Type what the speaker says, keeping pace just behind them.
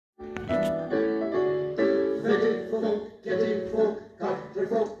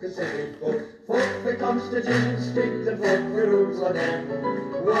city folk. Folk for Constantine Street and folk for Rules Lane.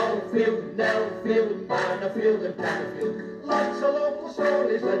 Wallfield, Nellfield, Manorfield and Canterfield. Lots of local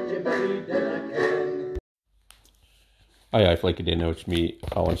stories that you may read in a can. Aye, like a day now, it's me,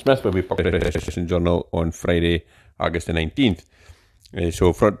 Alan Smith, will be publishing Journal on Friday, August the 19th.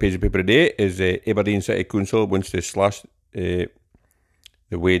 So front page of paper today is Aberdeen City Council wants to slash the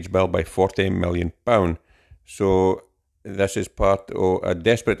wage bill by £40 million. So this is part of a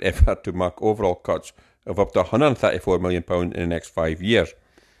desperate effort to mark overall cuts of up to £134 million in the next 5 years.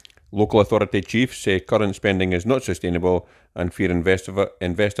 Local authority chiefs say current spending is not sustainable and fear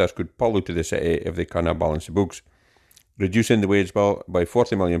investors could pull out of the city if they cannot balance the books. Reducing the wage bill by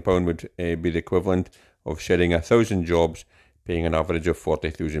 £40 million would be the equivalent of shedding 1,000 jobs, paying an average of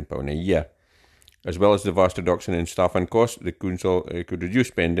 £40,000 a year. As well as the vast reduction in staffing costs, the council could reduce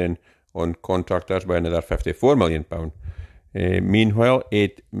spending on contractors by another £54 million. Meanwhile,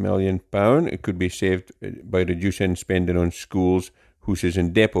 £8 million could be saved by reducing spending on schools, houses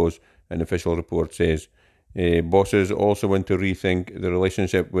and depots, an official report says. Bosses also want to rethink the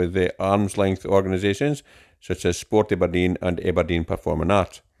relationship with the arm's-length organisations such as Sport Aberdeen and Aberdeen Performing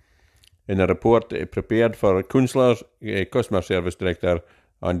Arts. In a report prepared for councillors, Customer Service Director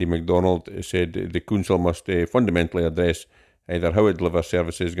Andy MacDonald said the council must fundamentally address either how it delivers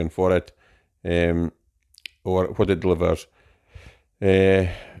services going forward or what it delivers.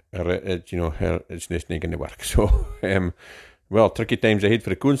 It's just not going to work. So, well, tricky times ahead for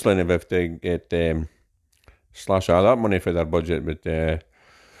the council and if they have to get slash all that money for their budget, but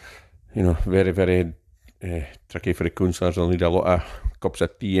very, very tricky for the councillors. They'll need a lot of cups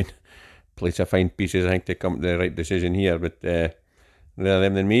of tea and place of fine pieces, I think, to come to the right decision here, but rather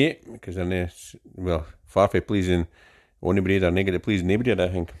them than me, because they're far from pleasing anybody, they're negative pleasing nobody, I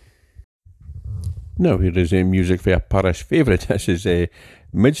think. Now here is music for a parish favourite. This is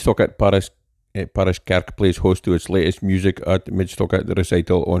Midstock Parish Kirk plays host to its latest music at Midstock the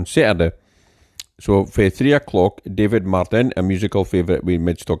recital on Saturday. So for 3 o'clock, David Martin, a musical favourite with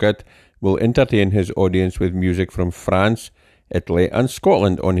Midstock, will entertain his audience with music from France, Italy and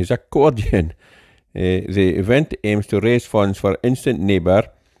Scotland on his accordion. The event aims to raise funds for Instant Neighbour,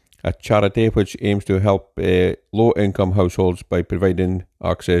 a charity which aims to help low-income households by providing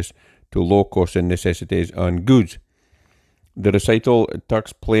access to low-cost necessities and goods. The recital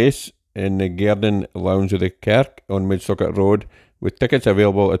takes place in the Garden Lounge of the Kirk on Midstock Road, with tickets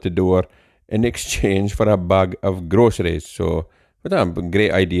available at the door in exchange for a bag of groceries. So, what a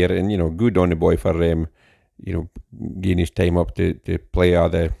great idea, and good on the boy for getting his time up to play all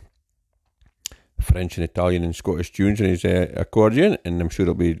the French and Italian and Scottish tunes on his accordion, and I'm sure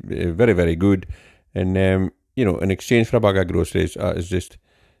it'll be very, very good. And in exchange for a bag of groceries, is just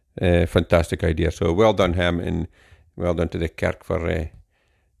a fantastic idea. So well done him, and well done to the Kirk for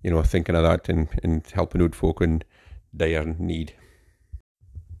thinking of that and helping out folk in dire need.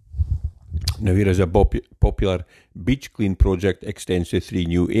 Now here is a popular beach clean project extends to 3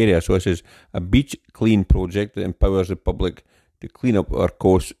 new areas. So this is a beach clean project that empowers the public to clean up our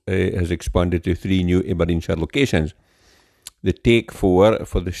coast, has expanded to 3 new Aberdeenshire locations. The Take 4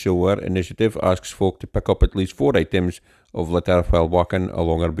 for the Shore initiative asks folk to pick up at least 4 items of litter while walking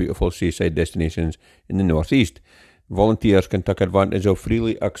along our beautiful seaside destinations in the northeast. Volunteers can take advantage of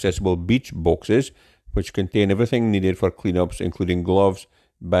freely accessible beach boxes, which contain everything needed for cleanups, including gloves,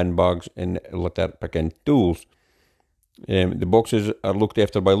 bin bags and litter picking tools. The boxes are looked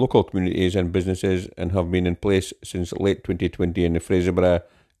after by local communities and businesses and have been in place since late 2020 in the Fraserburgh,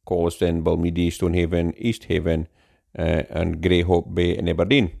 Colliston, Balmeedy, Stonehaven, East Haven and Greyhope Bay in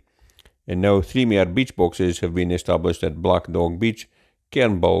Aberdeen. And now 3 more beach boxes have been established at Black Dog Beach,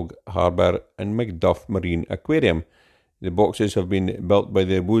 Cairnbulg Harbour and Macduff Marine Aquarium. The boxes have been built by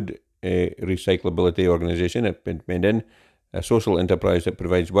the Wood Recyclability Organisation at Pintmenden, a social enterprise that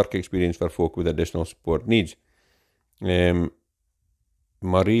provides work experience for folk with additional support needs.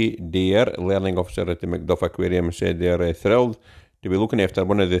 Marie Dare, learning officer at the Macduff Aquarium, said they are thrilled to be looking after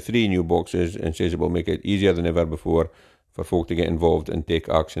one of the 3 new boxes and says it will make it easier than ever before for folk to get involved and take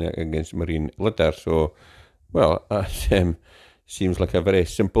action against marine litter. So, well, that seems like a very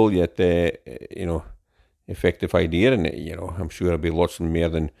simple yet, effective idea, and I'm sure there'll be lots more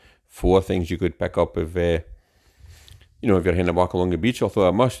than 4 things you could pick up if if you're going to walk along the beach. Although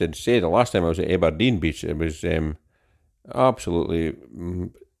I must say, the last time I was at Aberdeen Beach, it was absolutely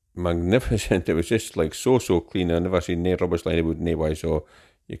magnificent. It was just like so clean. I've never seen no rubbish lying about anyway. So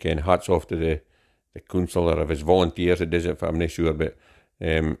you can hats off to the council or if it's volunteers that does it. I'm not sure, but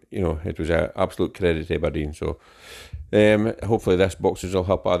it was an absolute credit to Aberdeen. So hopefully this boxes will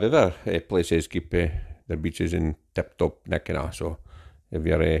help other places keep their beaches in tip top nick and all. So if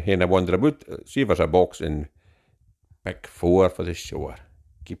you're hearing a wander about, see if there's a box and pick 4 for the shower.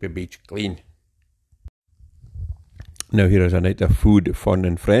 Keep your beach clean. Now here is a night of food, fun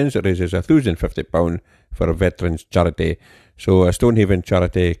and friends. It raises £1,050 for a veterans charity. So a Stonehaven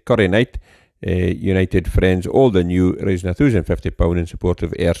charity curry night, United Friends Old and New, raising £1,050 in support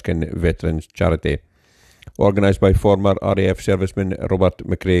of Erskine Veterans Charity. Organised by former RAF serviceman Robert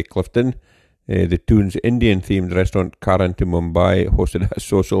McRae Clifton, the Toons Indian-themed restaurant Karan to Mumbai hosted a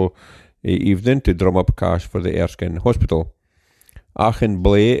social evening to drum up cash for the Erskine Hospital. Aachen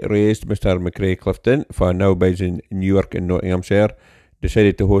Blay raised Mr. McRae Clifton, for now based in Newark and Nottinghamshire,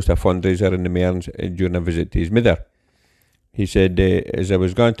 decided to host a fundraiser in the Mearns during a visit to his mother. He said, as I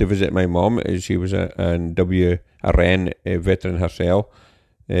was going to visit my mum, as she was a RN veteran herself,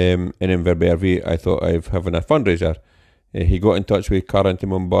 in Inverbervie, I thought of having a fundraiser. He got in touch with Karan to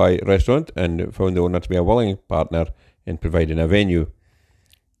Mumbai restaurant and found the owner to be a willing partner in providing a venue.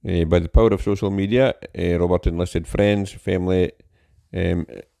 By the power of social media, Robert enlisted friends, family,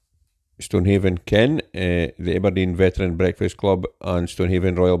 Stonehaven Ken, the Aberdeen Veteran Breakfast Club and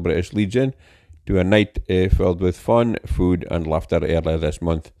Stonehaven Royal British Legion to a night filled with fun, food and laughter earlier this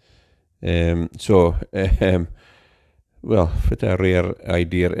month. Well, it's a rare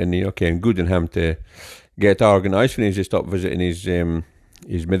idea and good in him to get organised when he's just up visiting his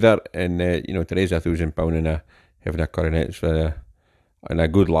mother and to raise £1,000 and having a curry night and a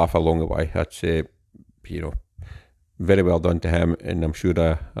good laugh along the way. That's very well done to him, and I'm sure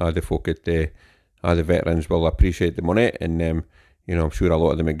the folk at the veterans will appreciate the money, and I'm sure a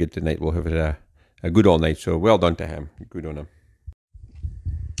lot of them at Good Tonight will have a good all night. So well done to him. Good on him.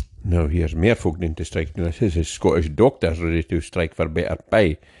 Now here's more folk needing to strike. Now this is Scottish doctors ready to strike for better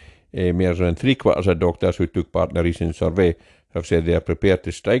pay. More than 3/4 of doctors who took part in a recent survey have said they are prepared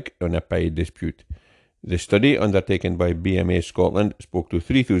to strike on a pay dispute. The study, undertaken by BMA Scotland, spoke to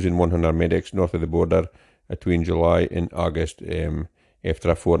 3,100 medics north of the border between July and August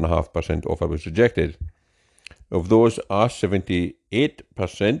after a 4.5% offer was rejected. Of those asked,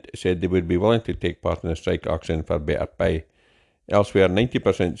 78% said they would be willing to take part in a strike action for better pay. Elsewhere,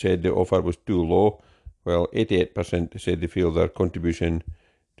 90% said the offer was too low, while 88% said they feel their contribution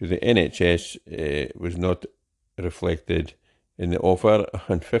to the NHS was not reflected in the offer,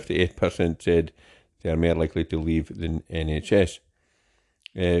 and 58% said they are more likely to leave than NHS.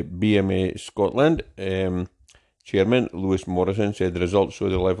 BMA Scotland Chairman Lewis Morrison said the results show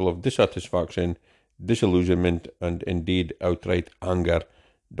the level of dissatisfaction, disillusionment and indeed outright anger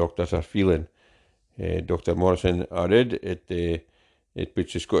doctors are feeling. Dr Morrison added it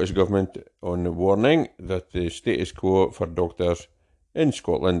puts the Scottish Government on warning that the status quo for doctors in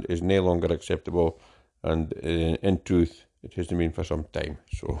Scotland is no longer acceptable, and in truth it hasn't been for some time.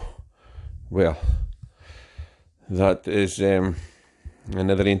 So, well, that is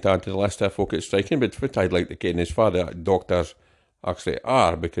another ain't add to the list of folk at striking, but what I'd like to get in as far that doctors actually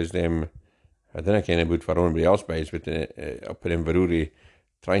are, because I don't know about for anybody else buys, but up in Inverurie,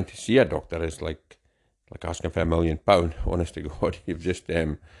 trying to see a doctor is like asking for £1 million, honest to God. You've just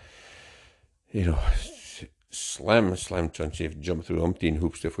slim chance you've jumped through umpteen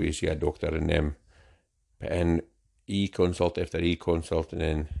hoops before you see a doctor, and put in e-consult after e-consult and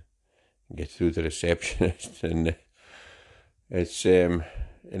then get through the receptionist, and it's and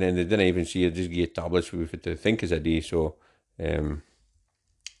then they didn't even see you, just get tablets with it to think is a day. So I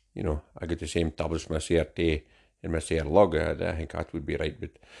get the same tablets for my CRT and my CR log. I think that would be right,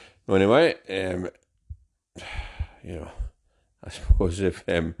 but anyway, I suppose if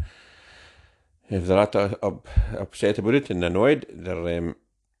they're upset about it and annoyed, they're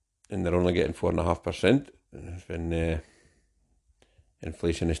only getting 4.5%. When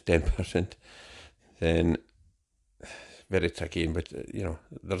inflation is 10%, then very tricky. But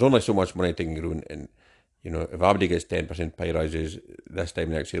there's only so much money taking around, and if everybody gets 10% pay rises this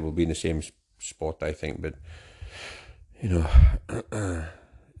time next year, we'll be in the same spot, I think. But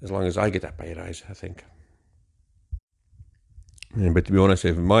as long as I get a pay rise, I think. But to be honest,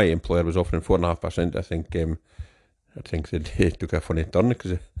 if my employer was offering 4.5%, I think they took a funny turn,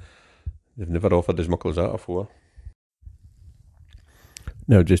 because they've never offered as much as that before.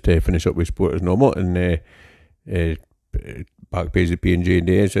 Now, just to finish up with sport as normal, and back page of P&J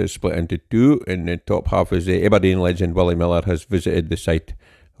Days is split into two. In the top half is the Aberdeen legend Willie Miller has visited the site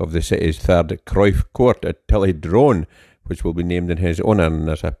of the city's third Cruyff Court at Tillydrone, which will be named in his honour. And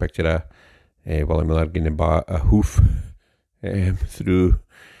there's a picture of Willie Miller getting a hoof through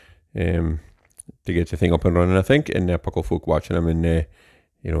to get the thing up and running, I think, and puckle folk watching him, and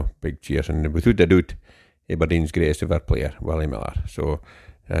big cheers, and without a doubt Aberdeen's greatest ever player, Willie Miller. So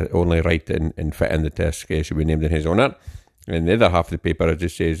only right and fitting that this should be named in his honour. And the other half of the paper it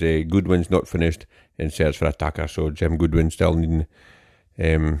just says Goodwin's not finished in search for attacker. So Jim Goodwin still needing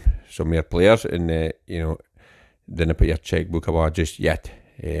some more players, and didn't put your checkbook away just yet,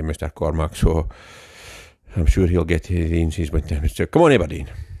 Mr. Cormack. So I'm sure he'll get to the Ainsies with them. So come on, everybody.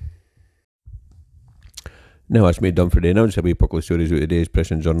 Now that's me done for the day. Now it's a wee puckle stories out of today's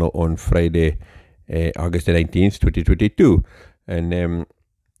Press and Journal on Friday, August the 19th, 2022. And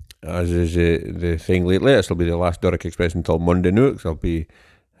as is the thing lately, this will be the last Doric Express until Monday now, because I'll be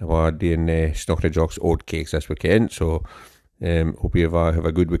doing Snockry Jocks oat cakes this weekend. So hope you have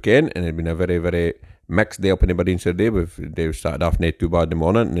a good weekend. And it's been a very, very mixed day up in the Marines today. They've started off not too bad in the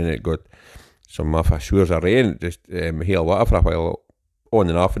morning, and then it got some showers of rain, just hail water for a while, on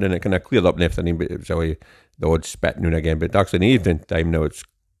and off, and then it kind of cleared up and everything, but it was always the odd spit now and again. But actually in the evening time now it's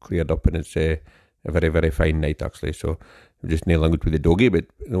cleared up, and it's a very, very fine night actually. So I'm just nailing it with the doggy, but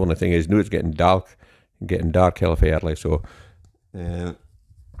the only thing is now it's getting dark hell early, so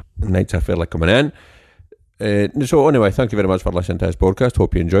nights are fairly coming in. So anyway, thank you very much for listening to this podcast.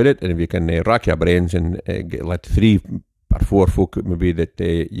 Hope you enjoyed it, and if you can rack your brains and let 3 or 4 folk maybe that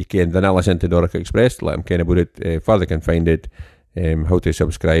you can then listen to Doric Express, let them kind of about it, far they can find it, how to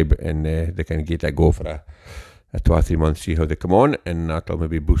subscribe, and they can get a go for a 2 or 3 months, see how they come on, and that'll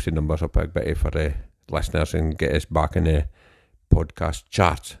maybe boost the numbers up a bit for the listeners and get us back in the podcast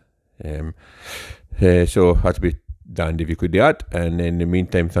charts. So that's be dandy if you could do that, and in the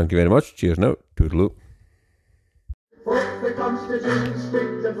meantime, thank you very much. Cheers now. Toodaloo. Fuck the Constitution,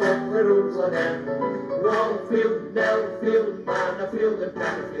 speak the fuck the rules of them. Wallfield, Nellfield, Manorfield and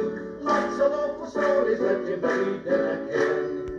Penfield. Lots of local stories that you made in a can.